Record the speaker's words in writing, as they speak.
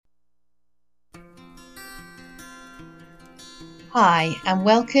Hi, and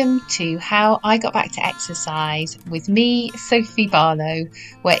welcome to How I Got Back to Exercise with me, Sophie Barlow,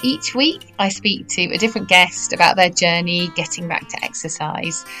 where each week I speak to a different guest about their journey getting back to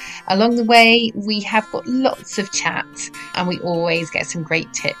exercise. Along the way, we have got lots of chat and we always get some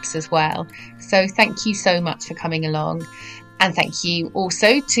great tips as well. So thank you so much for coming along. And thank you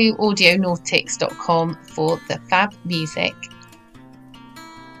also to audionautics.com for the fab music.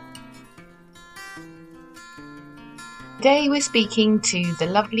 Today we're speaking to the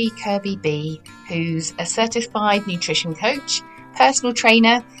lovely Kirby B, who's a certified nutrition coach, personal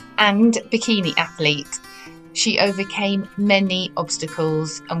trainer and bikini athlete. She overcame many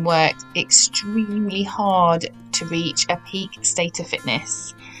obstacles and worked extremely hard to reach a peak state of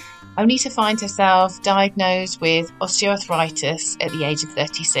fitness, only to find herself diagnosed with osteoarthritis at the age of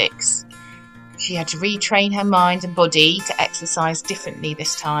 36. She had to retrain her mind and body to exercise differently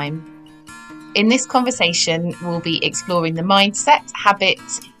this time. In this conversation, we'll be exploring the mindset,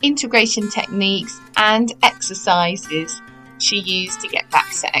 habits, integration techniques, and exercises she used to get back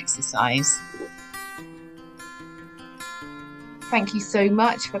to exercise. Thank you so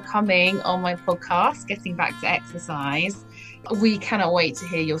much for coming on my podcast, Getting Back to Exercise. We cannot wait to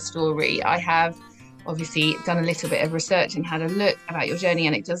hear your story. I have obviously done a little bit of research and had a look about your journey,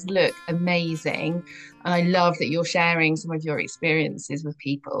 and it does look amazing. And I love that you're sharing some of your experiences with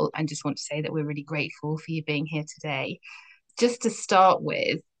people. And just want to say that we're really grateful for you being here today. Just to start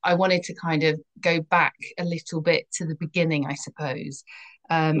with, I wanted to kind of go back a little bit to the beginning, I suppose,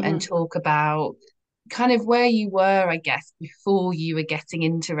 and talk about kind of where you were, I guess, before you were getting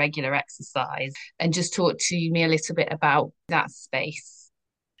into regular exercise, and just talk to me a little bit about that space.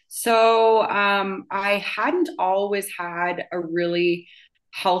 So I hadn't always had a really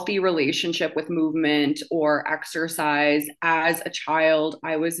healthy relationship with movement or exercise. As a child,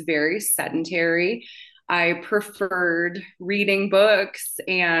 I was very sedentary. I preferred reading books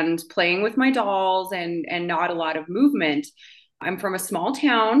and playing with my dolls and not a lot of movement. I'm from a small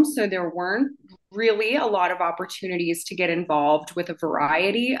town, so there weren't really a lot of opportunities to get involved with a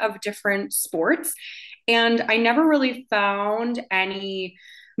variety of different sports. And I never really found any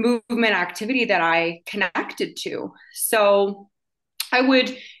movement activity that I connected to. So I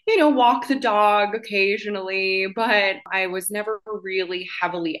would, walk the dog occasionally, but I was never really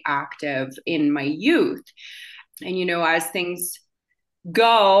heavily active in my youth. And, as things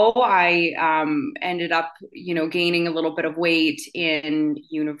go, I ended up, gaining a little bit of weight in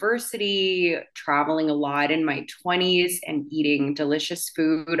university, traveling a lot in my 20s and eating delicious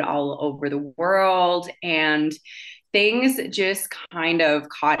food all over the world. And things just kind of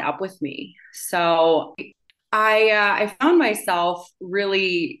caught up with me. So I found myself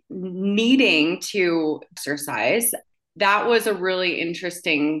really needing to exercise. That was a really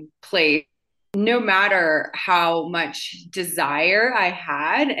interesting place. No matter how much desire I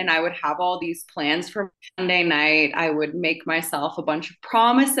had, and I would have all these plans for Monday night, I would make myself a bunch of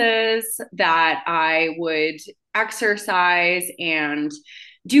promises that I would exercise and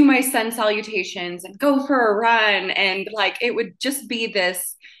do my sun salutations and go for a run. And like it would just be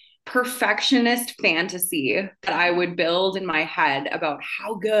this perfectionist fantasy that I would build in my head about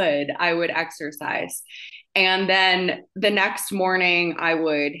how good I would exercise. And then the next morning, I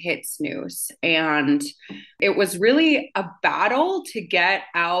would hit snooze. And it was really a battle to get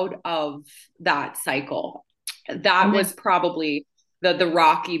out of that cycle. That was probably the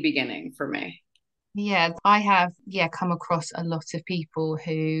rocky beginning for me. Yeah, I have, come across a lot of people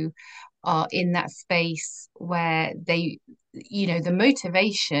who are in that space where the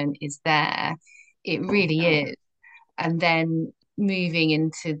motivation is there. It really is. And then moving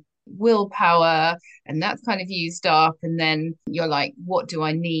into willpower, and that's kind of used up. And then you're like, what do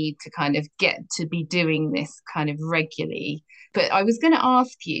I need to kind of get to be doing this kind of regularly? But I was going to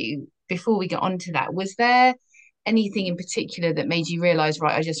ask you before we get on to that, was there anything in particular that made you realize,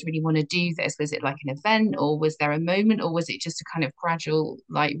 right, I just really want to do this? Was it like an event, or was there a moment, or was it just a kind of gradual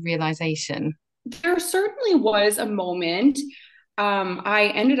like realization? There certainly was a moment.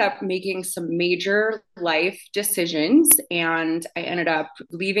 I ended up making some major life decisions, and I ended up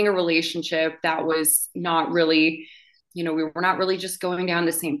leaving a relationship that was not really, we were not really just going down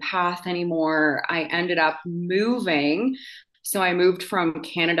the same path anymore. I ended up moving. So I moved from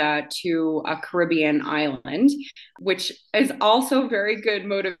Canada to a Caribbean island, which is also very good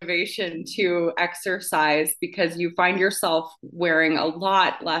motivation to exercise because you find yourself wearing a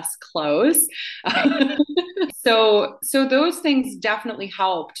lot less clothes. So those things definitely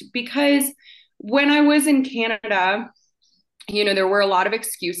helped because when I was in Canada, there were a lot of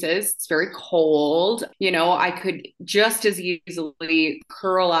excuses. It's very cold. I could just as easily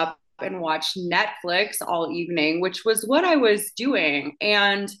curl up and watch Netflix all evening, which was what I was doing.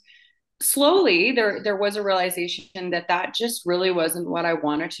 And slowly there was a realization that that just really wasn't what I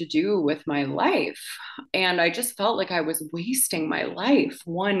wanted to do with my life. And I just felt like I was wasting my life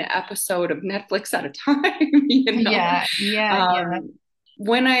one episode of Netflix at a time, you know. Yeah, yeah, yeah. Um,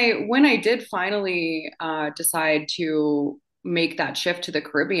 when I did finally decide to make that shift to the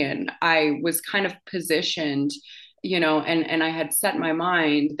Caribbean, I was kind of positioned, you know, and I had set my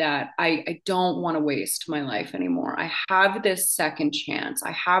mind that I don't want to waste my life anymore. I have this second chance.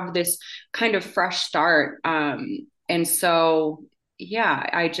 I have this kind of fresh start. And so yeah,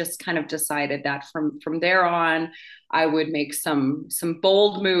 I just kind of decided that from there on, I would make some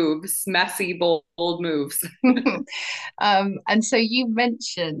bold moves, messy, bold moves. And so you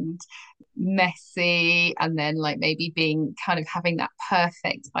mentioned messy and then like maybe being kind of having that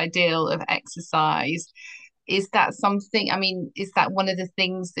perfect ideal of exercise. Is that something, I mean, is that one of the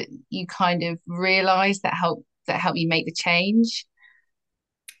things that you kind of realize that help you make the change?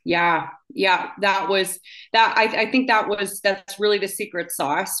 Yeah, yeah, that was that. I think that's really the secret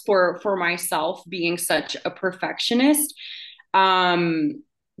sauce for myself being such a perfectionist. Um,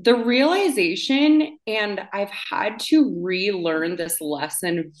 the realization, and I've had to relearn this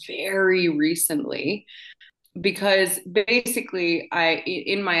lesson very recently because basically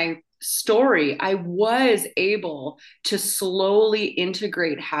in my story I was able to slowly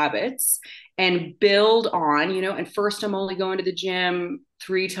integrate habits and build on, you know, and first I'm only going to the gym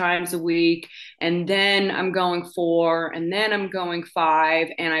 3 times a week, and then I'm going 4, and then I'm going 5,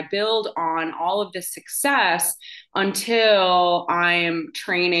 and I build on all of this success until I am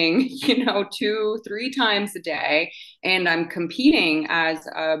training, you know, 2 3 times a day, and I'm competing as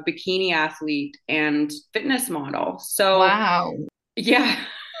a bikini athlete and fitness model. So Wow. yeah.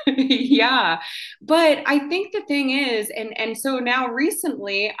 Yeah. But I think the thing is, and so now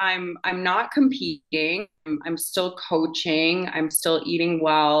recently I'm not competing. I'm still coaching. I'm still eating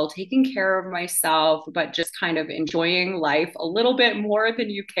well, taking care of myself, but just kind of enjoying life a little bit more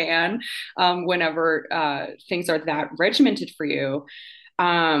than you can whenever things are that regimented for you.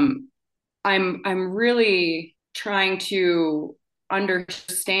 Um, I'm really trying to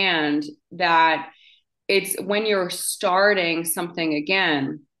understand that it's when you're starting something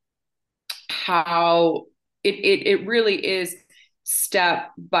again, how it really is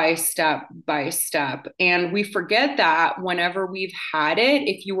step by step by step. And we forget that whenever we've had it,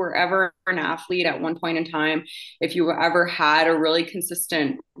 if you were ever an athlete at one point in time, if you ever had a really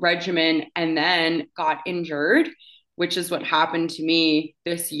consistent regimen and then got injured, which is what happened to me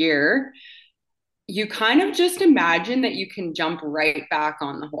this year, you kind of just imagine that you can jump right back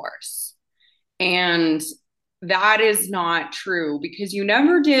on the horse. And that is not true because you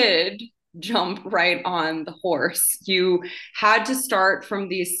never did jump right on the horse. You had to start from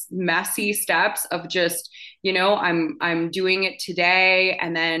these messy steps of just, you know, I'm doing it today,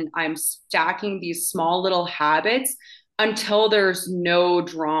 and then I'm stacking these small little habits until there's no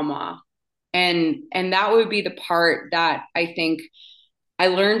drama. And that would be the part that I think I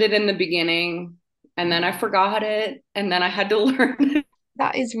learned it in the beginning, and then I forgot it, and then I had to learn it.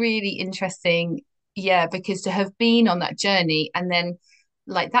 That is really interesting. Yeah, because to have been on that journey and then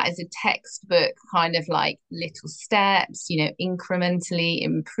like that is a textbook kind of like little steps, you know, incrementally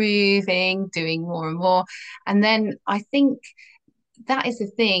improving, doing more and more. And then I think that is the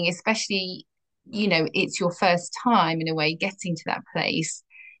thing, especially, you know, it's your first time in a way getting to that place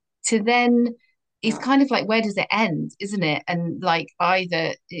to then it's Yeah. kind of like where does it end, isn't it? And like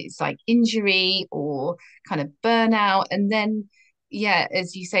either it's like injury or kind of burnout, and then yeah,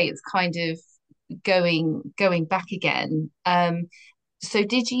 as you say, it's kind of going back again. So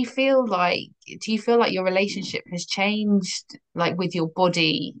do you feel like your relationship has changed like with your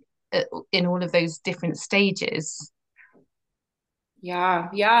body in all of those different stages? Yeah,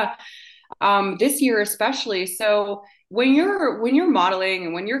 yeah. This year especially. So when you're modeling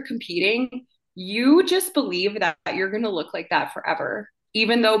and when you're competing, you just believe that you're going to look like that forever,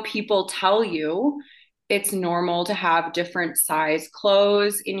 even though people tell you it's normal to have different size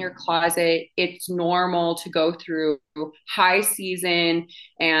clothes in your closet. It's normal to go through high season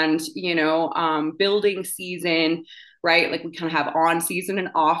and, you know, building season, right? Like we kind of have on season and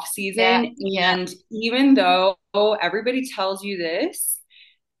off Yeah, season. yeah, And even though everybody tells you this,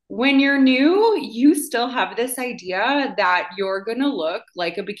 when you're new, you still have this idea that you're going to look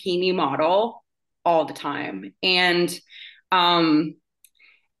like a bikini model all the time. And um,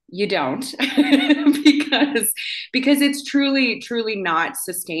 you don't because it's truly not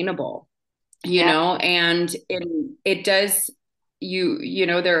sustainable, you yeah, know, and it does, you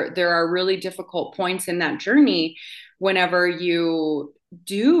know, there are really difficult points in that journey whenever you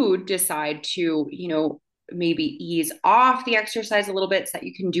do decide to, maybe ease off the exercise a little bit so that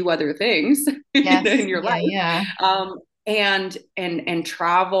you can do other things Yes. in your Yeah. life. Yeah. And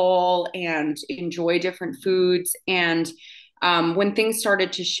travel and enjoy different foods. And when things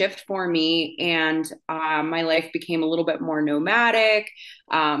started to shift for me and my life became a little bit more nomadic,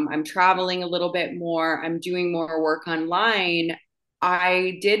 I'm traveling a little bit more, I'm doing more work online.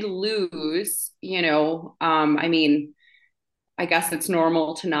 I did lose, I mean, I guess it's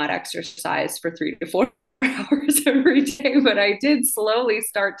normal to not exercise for 3 to 4 hours every day, but I did slowly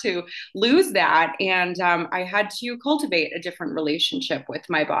start to lose that. And I had to cultivate a different relationship with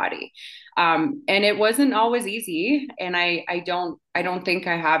my body. And it wasn't always easy. And I don't think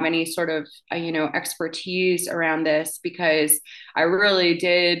I have any sort of, expertise around this because I really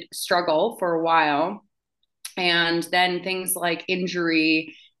did struggle for a while. And then things like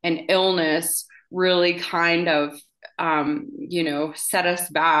injury and illness really kind of set us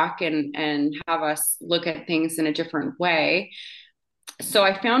back and have us look at things in a different way. So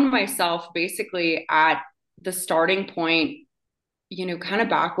I found myself basically at the starting point, kind of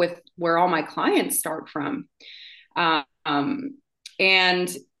back with where all my clients start from. Um,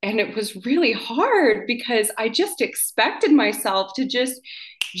 and and it was really hard because I just expected myself to just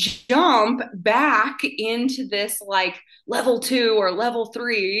jump back into this like level 2 or level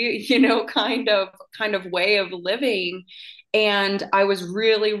 3, kind of way of living. And I was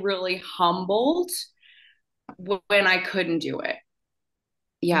really, really humbled when I couldn't do it.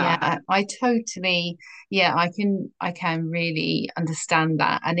 Yeah, Yeah. I totally, yeah, I can really understand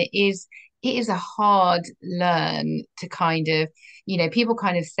that. And it is a hard learn to kind of, people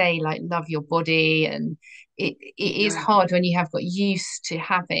kind of say like love your body, and it is Yeah. hard when you have got used to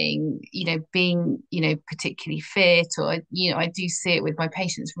having, being, particularly fit, or, I do see it with my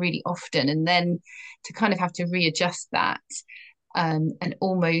patients really often, and then to kind of have to readjust that, and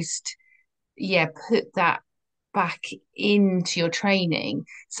almost, yeah, put that back into your training.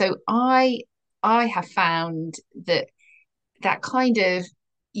 So I have found that kind of,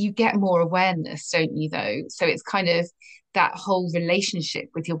 you get more awareness, don't you, though? So it's kind of that whole relationship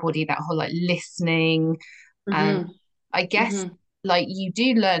with your body, that whole like listening. And Hmm. I guess Hmm. like you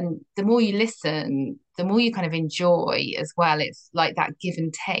do learn, the more you listen, the more you kind of enjoy as well. It's like that give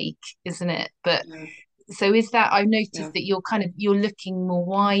and take, isn't it? But Yeah. so is that, I've Yeah. noticed that you're looking more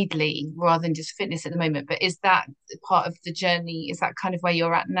widely rather than just fitness at the moment, but is that part of the journey? Is that kind of where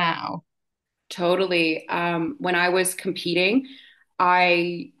you're at now? Totally. When I was competing,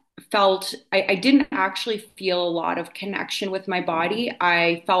 I I didn't actually feel a lot of connection with my body.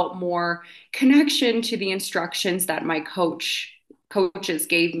 I felt more connection to the instructions that my coaches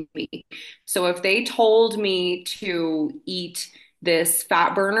gave me. So if they told me to eat this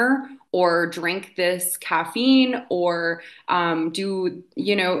fat burner or drink this caffeine or I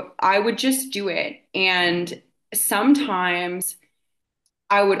would just do it. And sometimes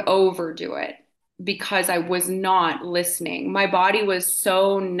I would overdo it because I was not listening. My body was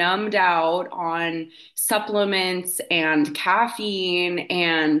so numbed out on supplements and caffeine,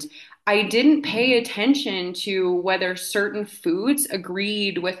 and I didn't pay attention to whether certain foods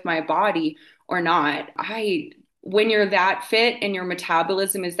agreed with my body or not. When you're that fit and your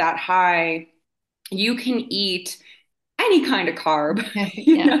metabolism is that high, you can eat any kind of carb,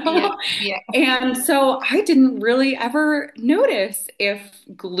 you Yeah, yeah, know? yeah. And so I didn't really ever notice if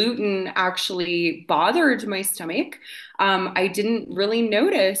gluten actually bothered my stomach. I didn't really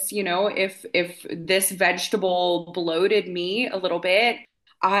notice, if this vegetable bloated me a little bit.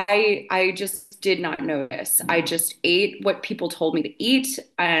 I just did not notice. I just ate what people told me to eat,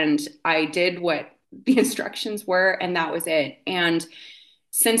 and I did what the instructions were, and that was it. And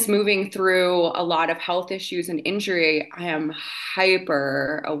since moving through a lot of health issues and injury, I am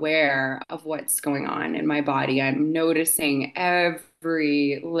hyper aware of what's going on in my body. I'm noticing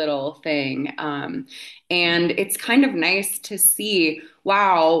every little thing. And it's kind of nice to see,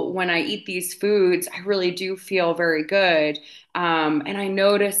 wow, when I eat these foods, I really do feel very good. And I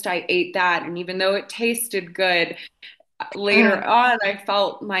noticed I ate that. And even though it tasted good, later on, I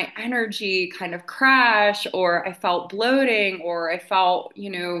felt my energy kind of crash, or I felt bloating, or I felt,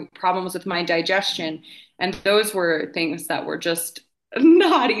 problems with my digestion. And those were things that were just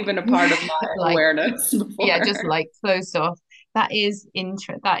not even a part of my Like, awareness yeah, just before. like closed off. That is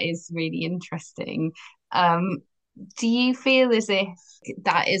really interesting. Um, do you feel as if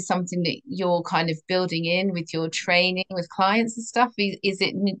that is something that you're kind of building in with your training with clients and stuff? Is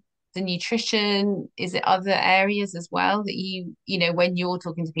it the nutrition? Is it other areas as well that when you're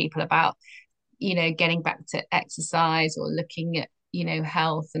talking to people about, getting back to exercise or looking at,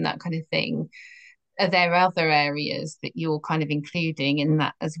 health and that kind of thing? are there other areas that you're kind of including in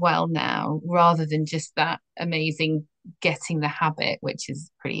that as well now, rather than just that amazing getting the habit, which is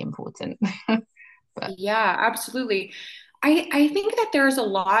pretty important? But Yeah, absolutely. I think that there's a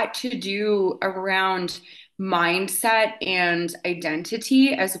lot to do around mindset and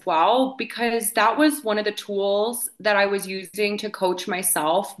identity as well, because that was one of the tools that I was using to coach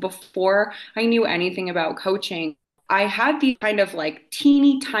myself before I knew anything about coaching. I had these kind of like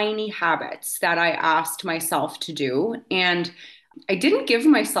teeny tiny habits that I asked myself to do. And I didn't give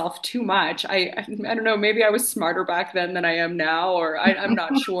myself too much. I don't know, maybe I was smarter back then than I am now, or I'm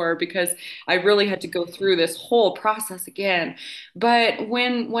not sure because I really had to go through this whole process again. But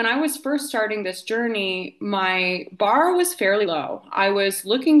when I was first starting this journey, my bar was fairly low. I was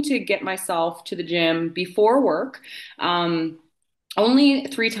looking to get myself to the gym before work, um, only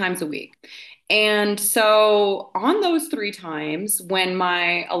 3 times a week. And so on those 3 times, when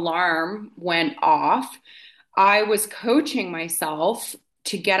my alarm went off, I was coaching myself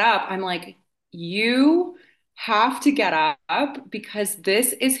to get up. I'm like, you have to get up because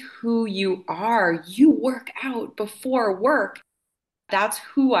this is who you are. You work out before work. That's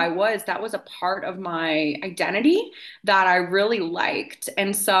who I was. That was a part of my identity that I really liked.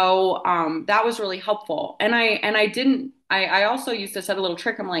 And so that was really helpful. And I didn't I also used to set a little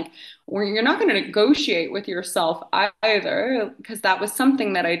trick. I'm like, well, you're not going to negotiate with yourself either, because that was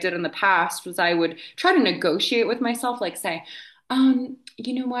something that I did in the past was I would try to negotiate with myself, like say,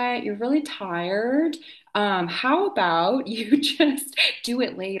 you know what, you're really tired. How about you just do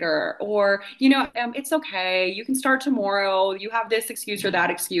it later? Or, it's okay. You can start tomorrow. You have this excuse or that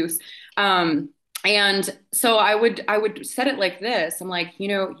excuse. And so I would set it like this. I'm like, you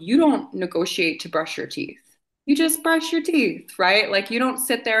don't negotiate to brush your teeth. You just brush your teeth, right? Like you don't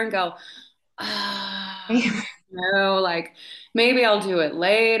sit there and go, no, like maybe I'll do it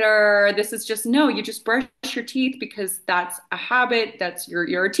later. This is just no, you just brush your teeth because that's a habit. That's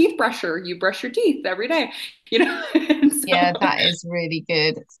you're a teeth brusher. You brush your teeth every day, you know? And yeah, so that is really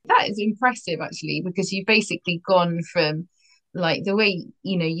good. That is impressive actually, because you've basically gone from like the way,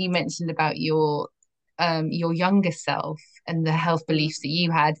 you mentioned about your younger self and the health beliefs that you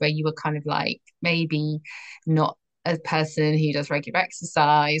had, where you were kind of like maybe not a person who does regular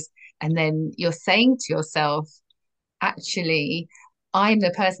exercise. And then you're saying to yourself, actually, I'm the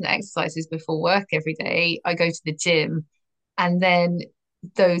person that exercises before work every day. I go to the gym. And then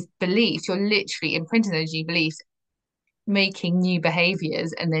those beliefs, you're literally imprinting those new beliefs, making new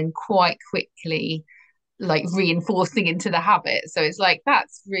behaviors, and then quite quickly like reinforcing into the habit. So it's like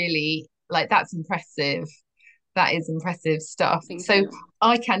that's really like that's impressive. That is impressive stuff. thank So you.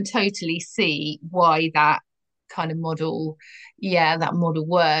 I can totally see why that kind of model, yeah, that model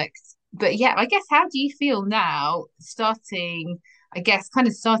works. But yeah, I guess how do you feel now starting, I guess, kind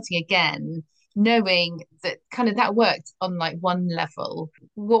of starting again, knowing that kind of that worked on like one level?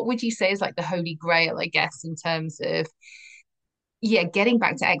 What would you say is like the holy grail, I guess, in terms of yeah, getting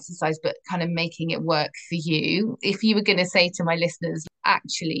back to exercise, but kind of making it work for you? If you were going to say to my listeners,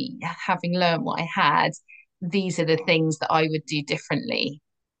 actually, having learned what I had, these are the things that I would do differently.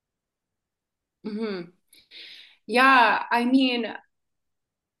 Hmm. Yeah, I mean,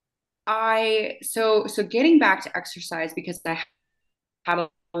 so getting back to exercise because I had a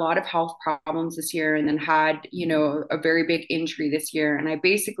lot of health problems this year and then had, a very big injury this year. And I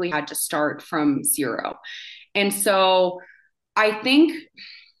basically had to start from zero. And so I think,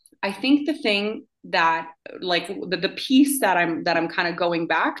 I think the thing that like the piece that I'm kind of going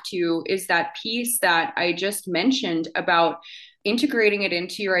back to is that piece that I just mentioned about integrating it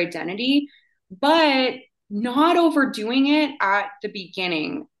into your identity, but not overdoing it at the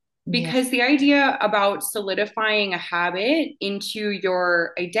beginning. Yeah. Because the idea about solidifying a habit into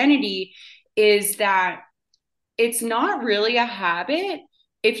your identity is that it's not really a habit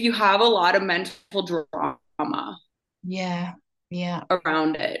if you have a lot of mental drama Yeah. Yeah.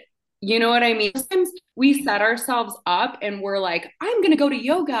 around it. You know what I mean? Sometimes we set ourselves up and we're like, I'm going to go to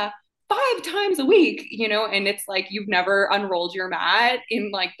yoga 5 times a week, and it's like you've never unrolled your mat in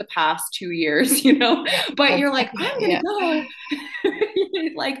like the past 2 years, Yeah. but you're like, I'm going Yeah. to go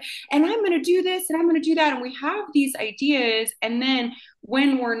like, and I'm going to do this and I'm going to do that. And we have these ideas. And then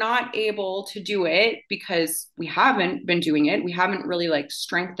when we're not able to do it because we haven't been doing it, we haven't really like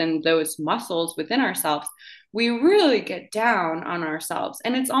strengthened those muscles within ourselves, we really get down on ourselves.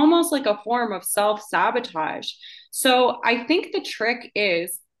 And it's almost like a form of self sabotage. So I think the trick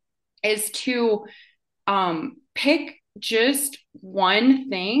is to pick just one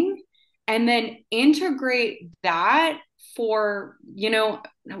thing and then integrate that for,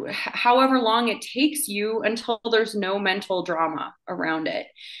 however long it takes you until there's no mental drama around it.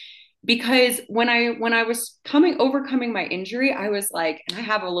 because when I was overcoming my injury, I was like, and I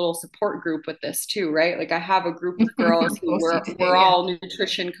have a little support group with this too, right? Like I have a group of girls Of who course you do, we're yeah. all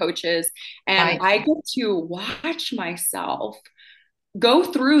nutrition coaches, and Right. I get to watch myself go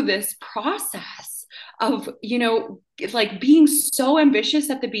through this process of, like being so ambitious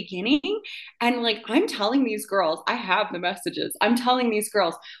at the beginning. And like, I'm telling these girls, I have the messages. I'm telling these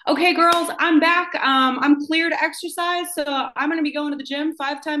girls, okay, girls, I'm back. I'm clear to exercise. So I'm going to be going to the gym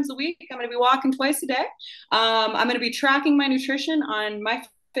 5 times a week. I'm going to be walking twice a day. I'm going to be tracking my nutrition on my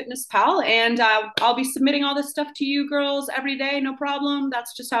Fitness Pal, and I'll be submitting all this stuff to you girls every day. No problem.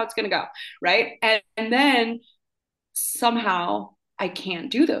 That's just how it's going to go. Right. And then somehow I can't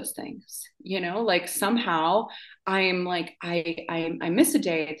do those things, like somehow I'm like, I miss a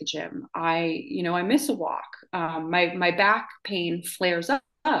day at the gym. I miss a walk. My back pain flares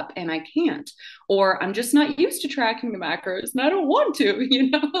up and I can't, or I'm just not used to tracking the macros and I don't want to,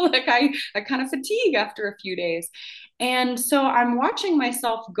 like I kind of fatigue after a few days. And so I'm watching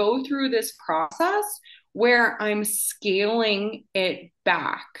myself go through this process where I'm scaling it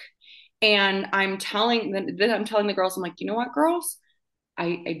back, and I'm telling the girls, I'm like, you know what, girls,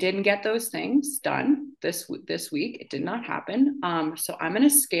 I didn't get those things done this week. It did not happen. So I'm going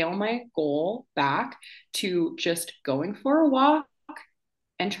to scale my goal back to just going for a walk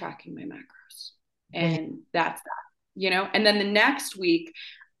and tracking my macros, Brilliant. and that's that. And then the next week,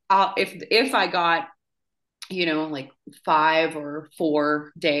 if I got, like 5 or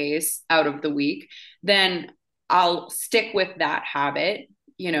 4 days out of the week, then I'll stick with that habit,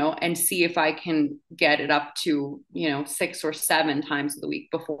 and see if I can get it up to, 6 or 7 times of the week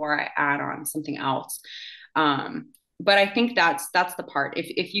before I add on something else. But I think that's the part.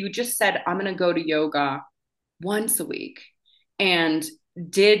 If you just said, I'm going to go to yoga once a week and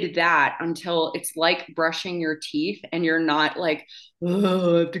did that until it's like brushing your teeth and you're not like,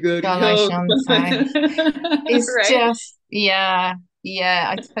 oh, I have to go to Gala yoga. Shantai. It's Right? just, yeah,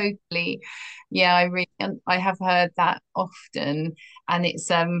 yeah, I totally, yeah, I really, I have heard that often, and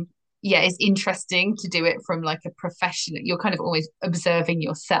yeah, it's interesting to do it from like a professional. You're kind of always observing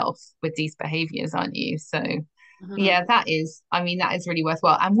yourself with these behaviors, aren't you? So, yeah, Mhm. I mean, that is really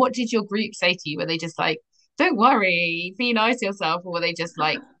worthwhile. And what did your group say to you? Were they just like, don't worry, be nice to yourself, or were they just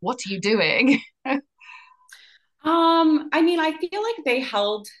like, what are you doing? I mean, I feel like they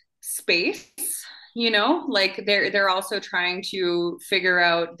held space, like they're also trying to figure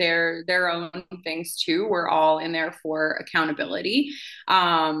out their own things too. We're all in there for accountability.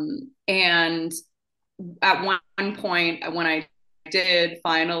 And at one point when I did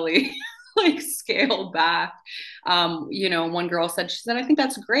finally like scale back, one girl said, she said, I think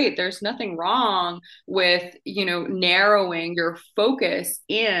that's great. There's nothing wrong with, narrowing your focus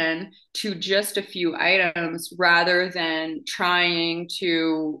in to just a few items rather than trying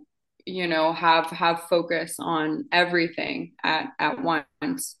to, have focus on everything at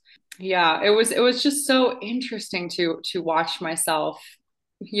once. Yeah, it was just so interesting to watch myself,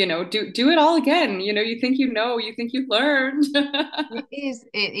 do it all again. You think, you think you've learned. It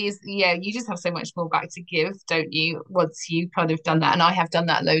is, yeah, you just have so much more back to give, don't you? Once you kind of done that. And I have done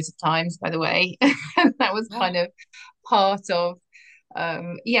that loads of times, by the way. And that was Yeah. kind of part of,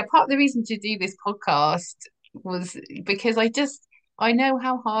 yeah, part of the reason to do this podcast was because I know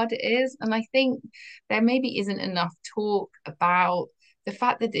how hard it is. And I think there maybe isn't enough talk about the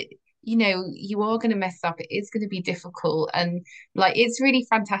fact that you are going to mess up. It is going to be difficult. And like, it's really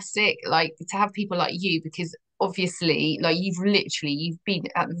fantastic, like to have people like you, because obviously like you've been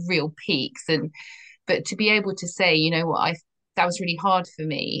at the real peaks, and but to be able to say, you know what, I that was really hard for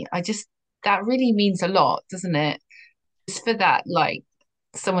me, that really means a lot, doesn't it? Just for that, like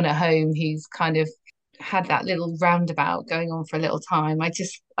someone at home who's kind of had that little roundabout going on for a little time, I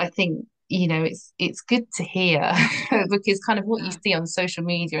think, it's good to hear because kind of what you Yeah. see on social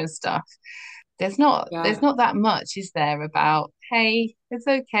media and stuff, there's Yeah. not that much, is there, about, hey, it's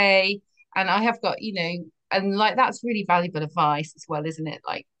okay. And I have got, and like that's really valuable advice as well, isn't it?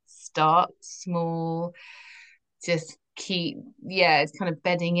 Like start small, just keep, yeah, it's kind of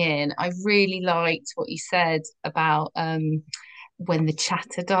bedding in. I really liked what you said about when the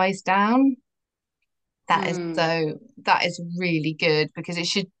chatter dies down. Mm. That is really good, because it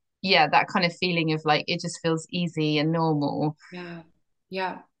should, yeah, that kind of feeling of like it just feels easy and normal. Yeah.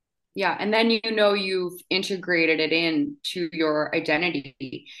 Yeah. Yeah. And then, you've integrated it into your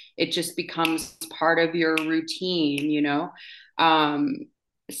identity. It just becomes part of your routine. Um,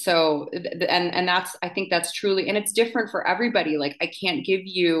 and I think that's truly, and it's different for everybody. Like, I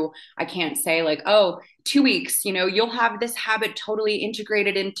can't say like, oh, 2 weeks, you'll have this habit totally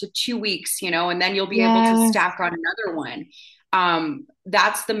integrated into 2 weeks, and then you'll be able to Yes. stack on another one.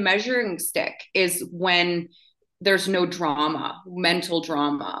 That's the measuring stick, is when there's no drama, mental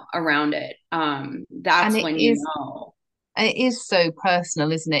drama around it. And That's when you know. it is so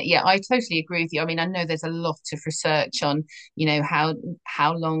personal, isn't it? Yeah, I totally agree with you. I mean, I know there's a lot of research on,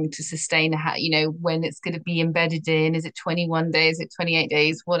 how long to sustain, when it's going to be embedded in. Is it 21 days? Is it 28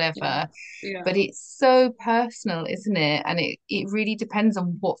 days? Yeah. Whatever. But Yeah. it's so personal, isn't it? And it really depends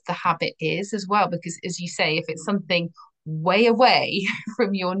on what the habit is as well, because as you say, if it's something way away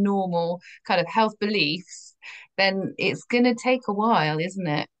from your normal kind of health beliefs, then it's going to take a while, isn't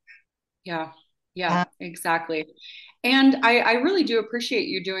it? Yeah. Yeah, exactly. And I really do appreciate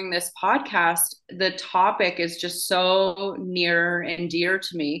you doing this podcast. The topic is just so near and dear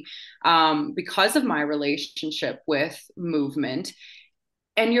to me, because of my relationship with movement.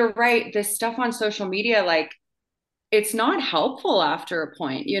 And you're right, this stuff on social media, like, it's not helpful after a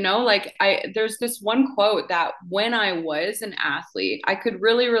point, like, there's this one quote that when I was an athlete, I could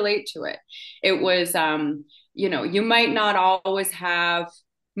really relate to it. It was, you might not always have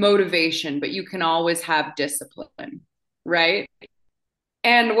motivation, but you can always have discipline, right?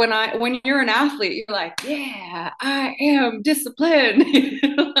 And when you're an athlete, you're like, yeah, I am disciplined.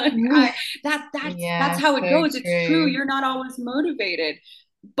 Like, that's Yeah, how it so goes. It's true. true. You're not always motivated.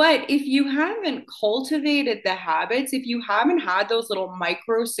 But if you haven't cultivated the habits, if you haven't had those little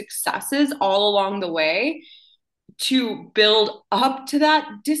micro successes all along the way to build up to that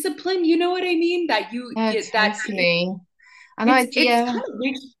discipline, you know what I mean? That Yeah, that totally. And it's yeah, kind of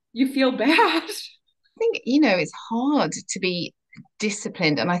makes you feel bad. think, it's hard to be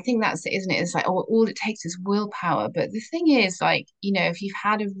disciplined. And I think that's it, isn't it? It's like, oh, all it takes is willpower. But the thing is, like, if you've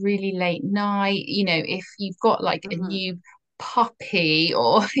had a really late night, if you've got like a Mhm. new puppy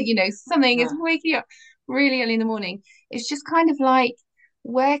or, something is Yeah. waking up really early in the morning, it's just kind of like,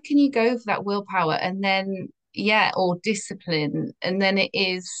 where can you go for that willpower? And then, yeah, or discipline. And then it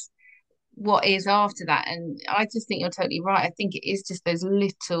is what is after that. And I just think you're totally right. I think it is just those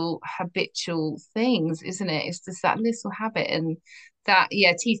little habitual things, isn't it? It's just that little habit. And that,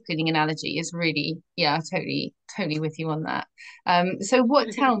 yeah, teeth cleaning analogy is really, yeah, totally with you on that. So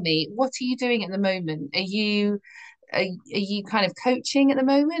tell me, what are you doing at the moment? Are you kind of coaching at the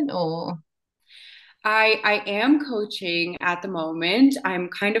moment, or? I am coaching at the moment. I'm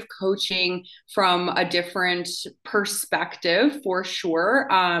kind of coaching from a different perspective for sure.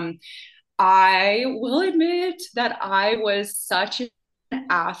 I will admit that I was such an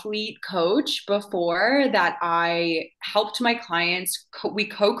athlete coach before, that I helped my clients. We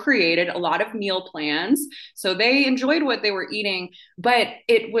co created a lot of meal plans. So they enjoyed what they were eating, but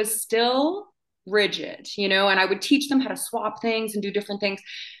it was still rigid, and I would teach them how to swap things and do different things.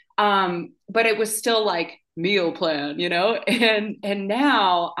 But it was still like meal plan, and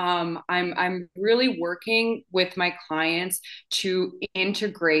now I'm really working with my clients to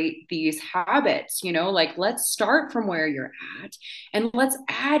integrate these habits, like, let's start from where you're at and let's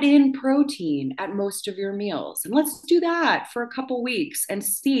add in protein at most of your meals, and let's do that for a couple weeks and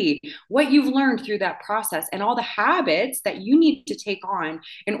see what you've learned through that process and all the habits that you need to take on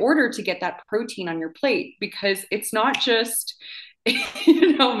in order to get that protein on your plate, because it's not just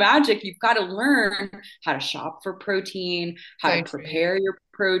magic. You've got to learn how to shop for protein, how to So true. prepare your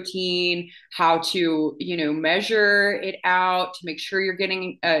protein, how to, measure it out to make sure you're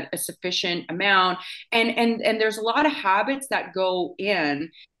getting a sufficient amount. And there's a lot of habits that go in,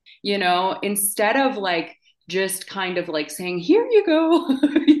 instead of like just kind of like saying, here you go,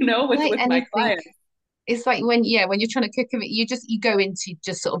 Like with my anything, clients. it's like when you're trying to cook it, you go into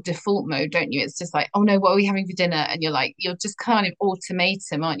just sort of default mode, don't you? It's just like, oh no, what are we having for dinner? And you're just kind of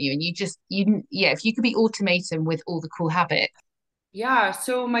automatum, aren't you? And yeah, if you could be automatum with all the cool habits. Yeah,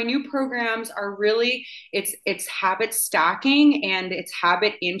 so my new programs are really, it's habit stacking and it's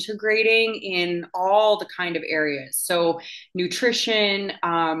habit integrating in all the kind of areas. So nutrition,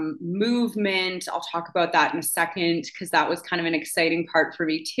 movement, I'll talk about that in a second because that was kind of an exciting part for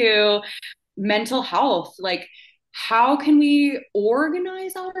me too. Mental health, like, how can we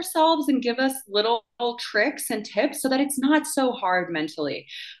organize ourselves and give us little tricks and tips so that it's not so hard mentally.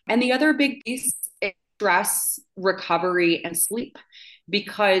 And the other big piece is stress recovery and sleep,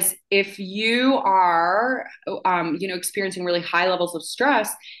 because if you are experiencing really high levels of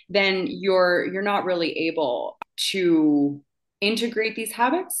stress, then you're not really able to integrate these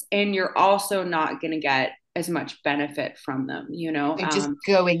habits, and you're also not going to get as much benefit from them, So just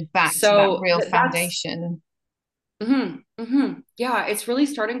going back to that so real that's foundation. yeah, it's really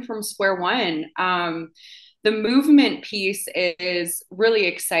starting from square one. The movement piece is really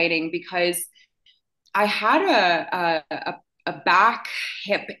exciting because I had a back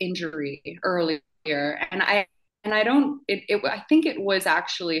hip injury earlier, and I don't, I think it was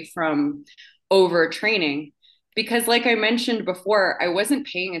actually from overtraining because, like I mentioned before, I wasn't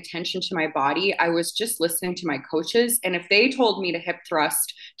paying attention to my body. I was just listening to my coaches. And if they told me to hip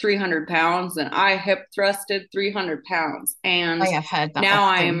thrust 300 pounds, then I hip thrusted 300 pounds. I And have heard that now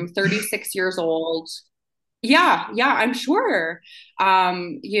I'm often. 36 years old. Yeah, yeah, I'm sure.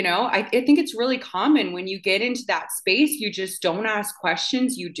 I think it's really common when you get into that space, you just don't ask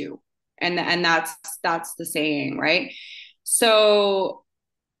questions, you do. And that's the saying, right? So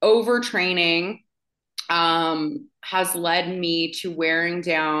overtraining has led me to wearing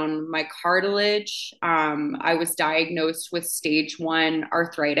down my cartilage. I was diagnosed with stage one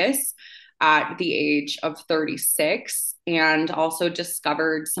arthritis at the age of 36 and also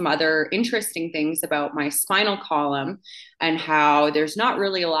discovered some other interesting things about my spinal column and how there's not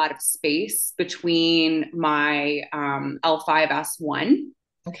really a lot of space between my L5S1.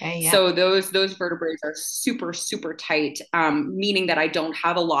 Okay, yeah. So those vertebrae are super tight, meaning that I don't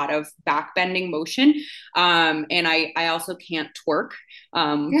have a lot of back bending motion, and I also can't twerk.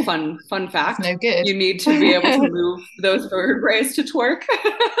 Fun That's fact: no good. you need to be able to move those vertebrae to twerk.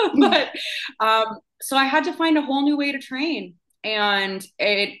 But so I had to find a whole new way to train, and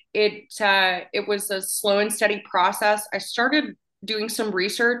it was a slow and steady process. I started doing some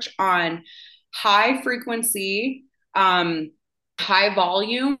research on high frequency. High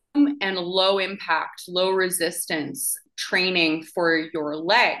volume and low impact, low resistance training for your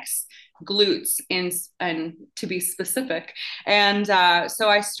legs, glutes, and to be specific. And so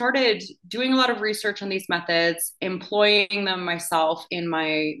I started doing a lot of research on these methods, employing them myself in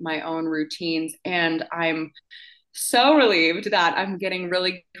my own routines, and I'm so relieved that I'm getting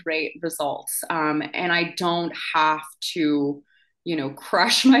really great results. And I don't have to,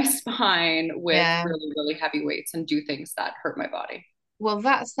 crush my spine with Yeah. really heavy weights and do things that hurt my body. Well,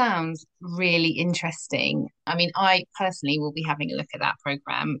 that sounds really interesting. I mean, I personally will be having a look at that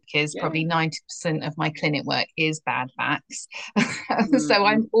program because Yeah. probably 90% of my clinic work is bad backs. So Mm-hmm.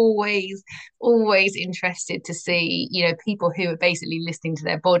 I'm always interested to see, people who are basically listening to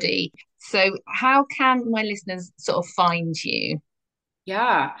their body. So how can my listeners sort of find you?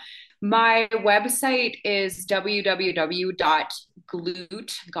 Yeah. My website is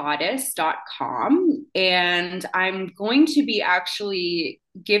www.glutegoddess.com. And I'm going to be actually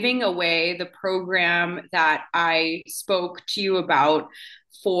giving away the program that I spoke to you about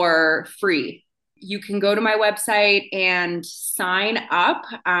for free. You can go to my website and sign up.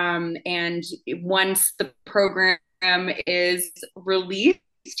 And once the program is released,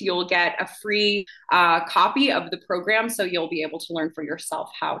 you'll get a free copy of the program. So you'll be able to learn for yourself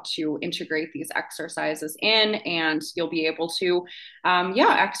how to integrate these exercises in, and you'll be able to,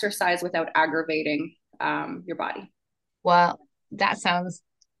 exercise without aggravating your body. Well, that sounds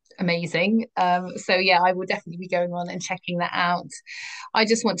amazing. So yeah, I will definitely be going on and checking that out. I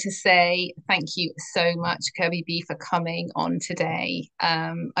just want to say thank you so much, Kirby B, for coming on today.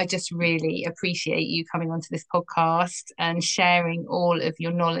 I just really appreciate you coming onto this podcast and sharing all of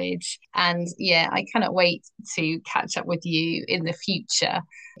your knowledge. And yeah, I cannot wait to catch up with you in the future.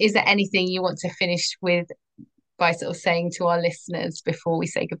 Is there anything you want to finish with by sort of saying to our listeners before we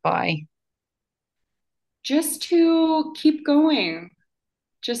say goodbye? Just to keep going,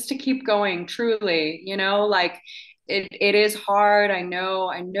 just to keep going, truly, like it is hard. I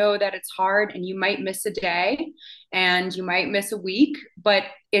know that it's hard, and you might miss a day and you might miss a week, but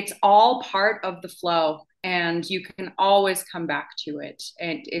it's all part of the flow, and you can always come back to it.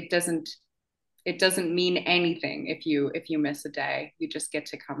 And it doesn't mean anything if you miss a day. You just get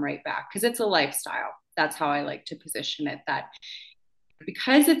to come right back because it's a lifestyle. That's how I like to position it, that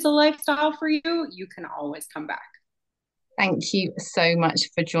because it's a lifestyle for you, you can always come back. Thank you so much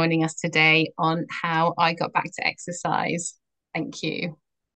for joining us today on how I got back to exercise. Thank you.